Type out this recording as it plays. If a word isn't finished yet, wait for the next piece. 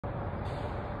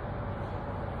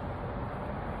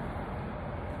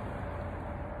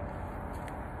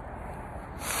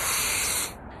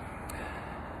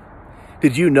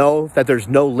Did you know that there's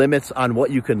no limits on what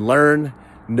you can learn,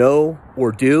 know,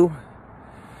 or do?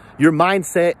 Your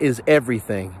mindset is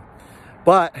everything.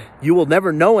 But you will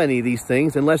never know any of these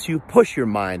things unless you push your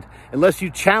mind, unless you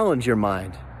challenge your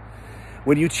mind.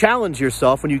 When you challenge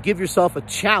yourself, when you give yourself a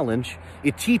challenge,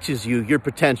 it teaches you your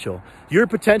potential. Your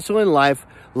potential in life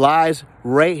lies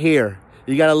right here.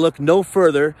 You got to look no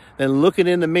further than looking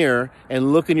in the mirror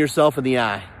and looking yourself in the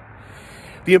eye.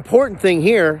 The important thing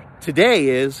here today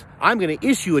is I'm going to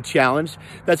issue a challenge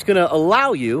that's going to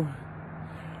allow you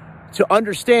to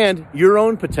understand your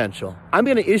own potential. I'm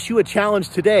going to issue a challenge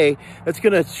today that's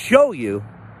going to show you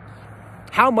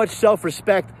how much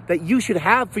self-respect that you should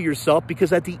have for yourself,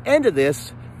 because at the end of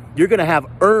this, you're going to have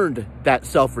earned that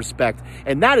self-respect.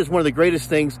 And that is one of the greatest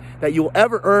things that you'll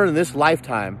ever earn in this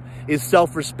lifetime is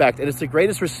self-respect. And it's the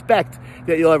greatest respect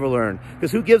that you'll ever learn,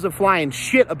 because who gives a flying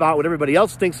shit about what everybody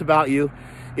else thinks about you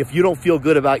if you don't feel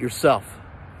good about yourself?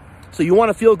 So you want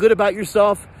to feel good about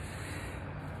yourself.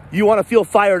 You want to feel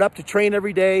fired up to train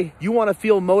every day. You want to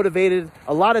feel motivated.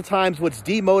 A lot of times what's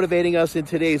demotivating us in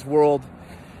today's world,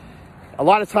 a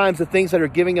lot of times the things that are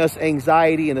giving us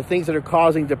anxiety and the things that are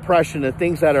causing depression, the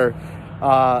things that are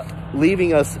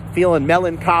leaving us feeling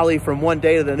melancholy from one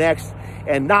day to the next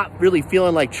and not really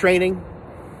feeling like training,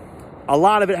 a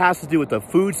lot of it has to do with the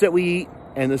foods that we eat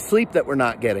and the sleep that we're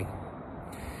not getting.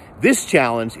 This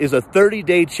challenge is a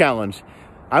 30-day challenge.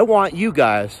 I want you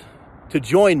guys to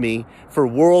join me for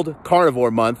World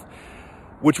Carnivore Month,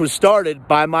 which was started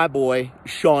by my boy,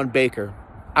 Shawn Baker.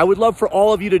 I would love for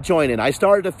all of you to join in. I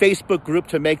started a Facebook group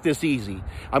to make this easy.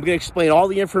 I'm going to explain all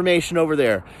the information over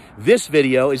there. This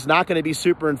video is not going to be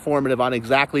super informative on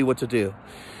exactly what to do.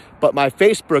 But my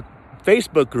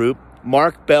Facebook group,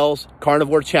 Mark Bell's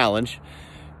Carnivore Challenge,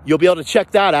 you'll be able to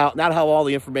check that out, and that'll have all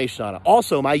the information on it.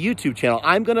 Also, my YouTube channel,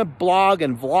 I'm going to blog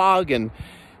and vlog and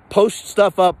post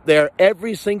stuff up there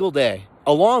every single day,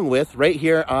 along with right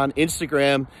here on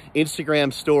Instagram,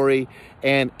 Instagram Story,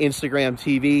 and Instagram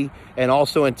TV, and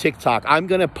also on TikTok. I'm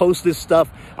going to post this stuff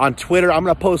on Twitter. I'm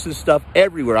going to post this stuff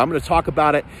everywhere. I'm going to talk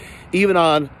about it even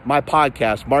on my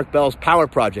podcast, Mark Bell's Power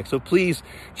Project. So please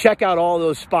check out all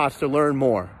those spots to learn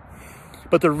more.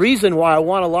 But the reason why I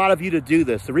want a lot of you to do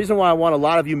this, the reason why I want a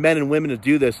lot of you men and women to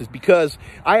do this is because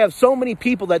I have so many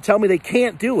people that tell me they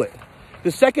can't do it.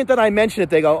 The second that I mention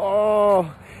it, they go,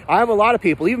 oh, I have a lot of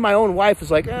people. Even my own wife is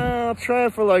like, I'll try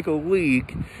it for like a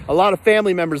week. A lot of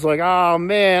family members are like, oh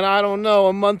man, I don't know,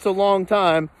 a month's a long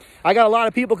time. I got a lot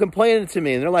of people complaining to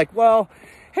me, and they're like, well,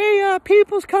 hey,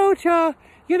 people's coach, I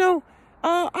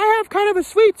have kind of a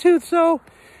sweet tooth, so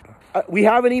we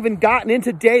haven't even gotten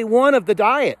into day one of the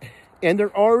diet, and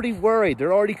they're already worried.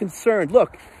 They're already concerned.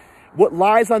 Look, what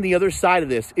lies on the other side of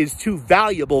this is too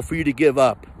valuable for you to give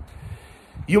up.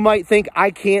 You might think, I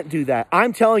can't do that.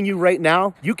 I'm telling you right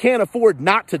now, you can't afford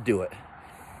not to do it.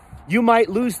 You might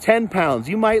lose 10 pounds.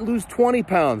 You might lose 20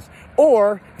 pounds.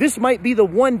 Or this might be the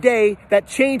one day that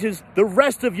changes the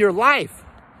rest of your life,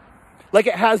 like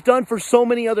it has done for so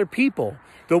many other people.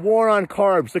 The war on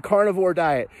carbs, the carnivore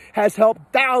diet, has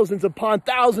helped thousands upon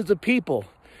thousands of people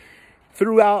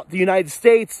throughout the United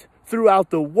States,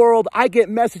 throughout the world. I get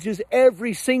messages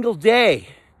every single day.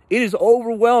 It is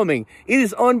overwhelming. It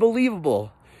is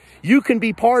unbelievable. You can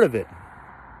be part of it.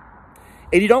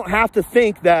 And you don't have to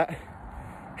think that,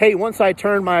 hey, once I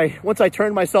turn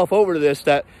myself over to this,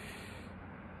 that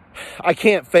I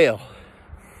can't fail.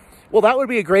 Well, that would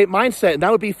be a great mindset, and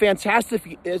that would be fantastic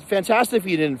if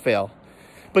you didn't fail.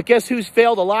 But guess who's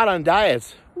failed a lot on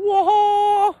diets?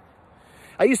 Whoa!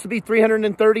 I used to be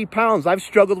 330 pounds. I've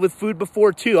struggled with food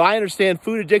before too. I understand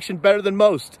food addiction better than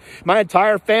most. My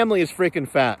entire family is freaking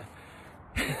fat.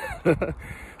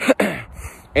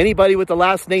 Anybody with the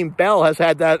last name Bell has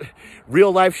had that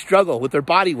real life struggle with their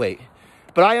body weight.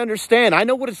 But I understand. I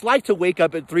know what it's like to wake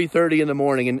up at 3:30 in the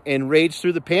morning and rage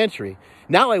through the pantry.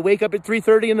 Now I wake up at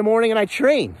 3:30 in the morning and I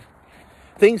train.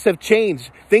 Things have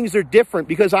changed. Things are different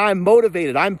because I'm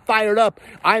motivated. I'm fired up.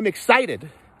 I'm excited.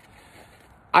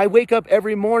 I wake up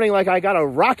every morning like I got a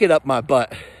rocket up my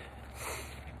butt.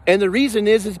 And the reason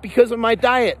is because of my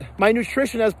diet. My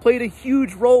nutrition has played a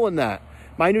huge role in that.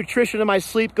 My nutrition and my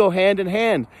sleep go hand in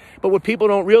hand. But what people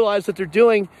don't realize that they're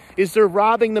doing is they're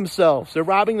robbing themselves. They're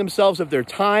robbing themselves of their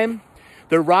time.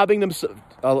 They're robbing themselves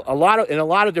in a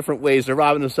lot of different ways. They're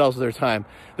robbing themselves of their time.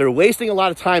 They're wasting a lot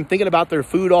of time thinking about their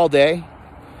food all day.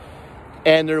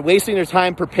 And they're wasting their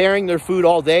time preparing their food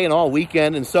all day and all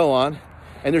weekend and so on.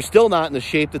 And they're still not in the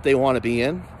shape that they want to be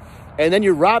in. And then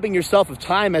you're robbing yourself of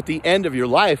time at the end of your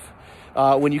life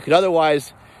when you could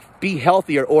otherwise be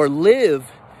healthier or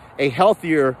live a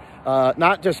healthier,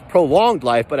 not just prolonged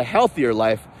life, but a healthier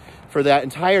life for that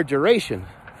entire duration.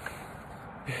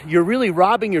 you're really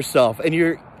robbing yourself,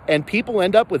 and people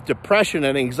end up with depression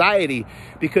and anxiety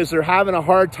because they're having a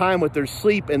hard time with their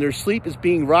sleep, and their sleep is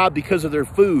being robbed because of their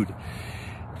food.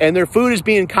 And their food is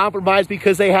being compromised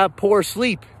because they have poor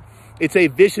sleep. It's a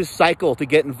vicious cycle to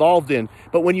get involved in.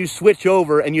 But when you switch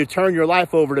over and you turn your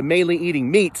life over to mainly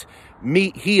eating meat,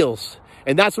 meat heals.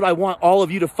 And that's what I want all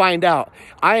of you to find out.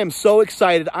 I am so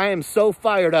excited. I am so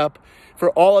fired up for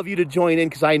all of you to join in,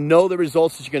 because I know the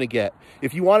results that you're going to get.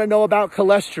 If you want to know about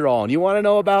cholesterol and you want to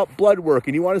know about blood work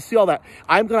and you want to see all that,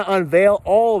 I'm going to unveil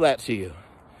all of that to you.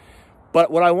 But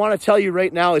what I want to tell you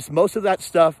right now is most of that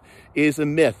stuff is a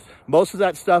myth. Most of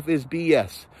that stuff is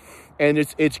BS. And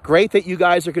it's great that you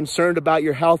guys are concerned about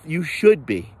your health. You should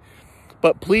be.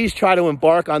 But please try to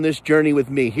embark on this journey with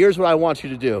me. Here's what I want you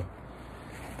to do.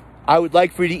 I would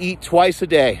like for you to eat twice a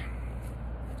day.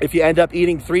 If you end up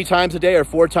eating 3 times a day or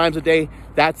 4 times a day,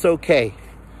 that's okay.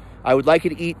 I would like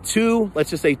you to eat let's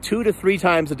just say 2 to 3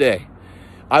 times a day.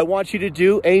 I want you to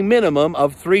do a minimum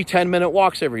of 3 10-minute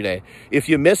walks every day. If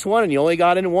you miss one and you only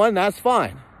got in one, that's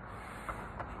fine.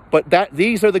 But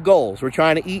these are the goals. We're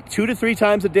trying to eat 2 to 3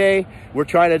 times a day. We're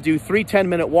trying to do 3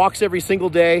 10-minute walks every single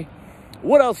day.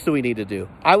 What else do we need to do?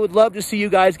 I would love to see you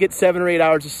guys get 7 or 8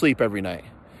 hours of sleep every night.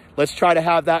 Let's try to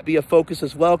have that be a focus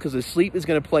as well, because the sleep is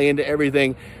going to play into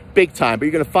everything big time. But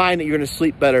you're going to find that you're going to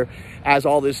sleep better as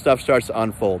all this stuff starts to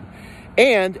unfold.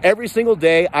 And every single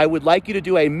day, I would like you to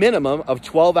do a minimum of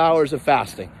 12 hours of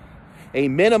fasting. A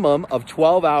minimum of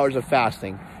 12 hours of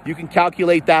fasting. You can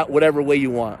calculate that whatever way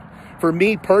you want. For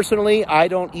me personally, I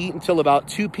don't eat until about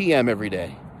 2 p.m. every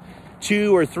day.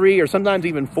 2 or 3 or sometimes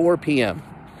even 4 p.m.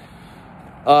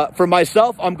 For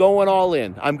myself, I'm going all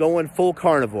in. I'm going full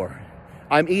carnivore.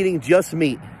 I'm eating just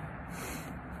meat.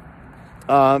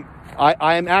 I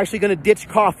am actually going to ditch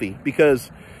coffee,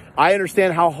 because I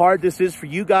understand how hard this is for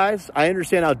you guys. I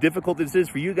understand how difficult this is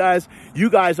for you guys. You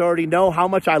guys already know how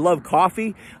much I love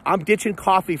coffee. I'm ditching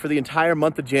coffee for the entire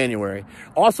month of January.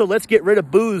 Also, let's get rid of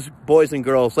booze, boys and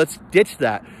girls. Let's ditch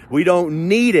that. We don't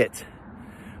need it.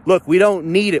 Look, we don't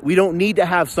need it. We don't need to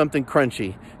have something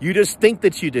crunchy. You just think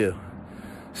that you do.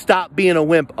 Stop being a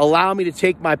wimp. Allow me to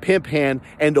take my pimp hand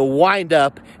and to wind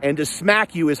up and to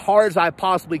smack you as hard as I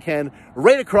possibly can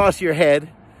right across your head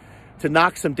to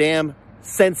knock some damn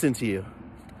sense into you.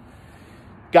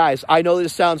 Guys, I know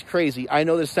this sounds crazy. I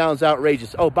know this sounds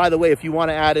outrageous. Oh, by the way, if you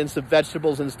want to add in some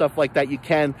vegetables and stuff like that, you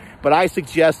can. But I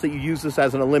suggest that you use this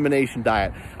as an elimination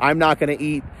diet. I'm not going to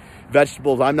eat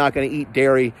vegetables. I'm not going to eat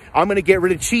dairy. I'm going to get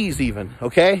rid of cheese even,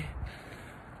 okay?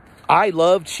 I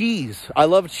love cheese. I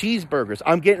love cheeseburgers.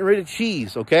 I'm getting rid of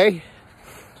cheese, okay?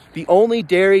 The only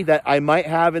dairy that I might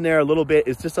have in there a little bit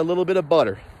is just a little bit of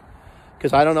butter,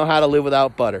 because I don't know how to live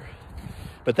without butter.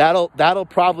 But that'll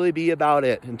probably be about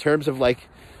it in terms of, like,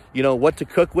 you know, what to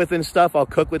cook with and stuff. I'll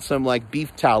cook with some like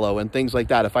beef tallow and things like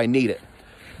that if I need it.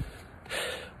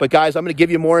 But guys, I'm going to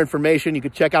give you more information. You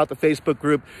can check out the Facebook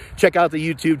group, check out the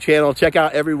YouTube channel, check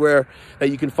out everywhere that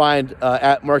you can find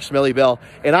at Mark Smelly Bell.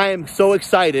 And I am so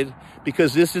excited,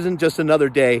 because this isn't just another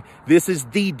day. This is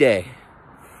the day.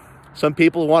 Some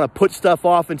people want to put stuff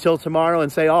off until tomorrow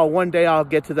and say, oh, one day I'll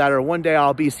get to that, or one day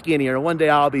I'll be skinny, or one day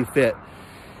I'll be fit.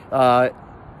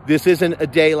 This isn't a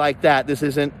day like that. This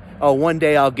isn't, oh, one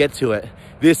day I'll get to it.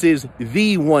 This is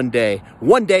the one day.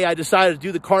 One day I decided to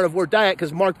do the carnivore diet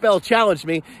because Mark Bell challenged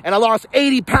me, and I lost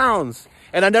 80 pounds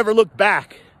and I never looked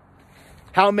back.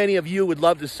 How many of you would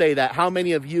love to say that? How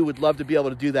many of you would love to be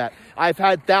able to do that? I've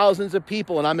had thousands of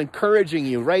people, and I'm encouraging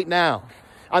you right now.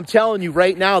 I'm telling you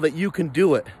right now that you can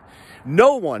do it.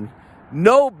 No one,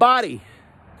 nobody,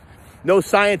 no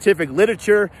scientific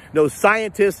literature, no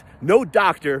scientist, no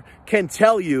doctor can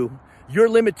tell you your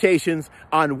limitations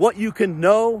on what you can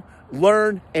know,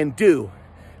 learn, and do.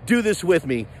 Do this with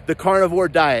me, the carnivore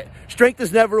diet. Strength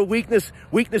is never a weakness.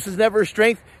 Weakness is never a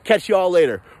strength. Catch you all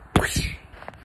later.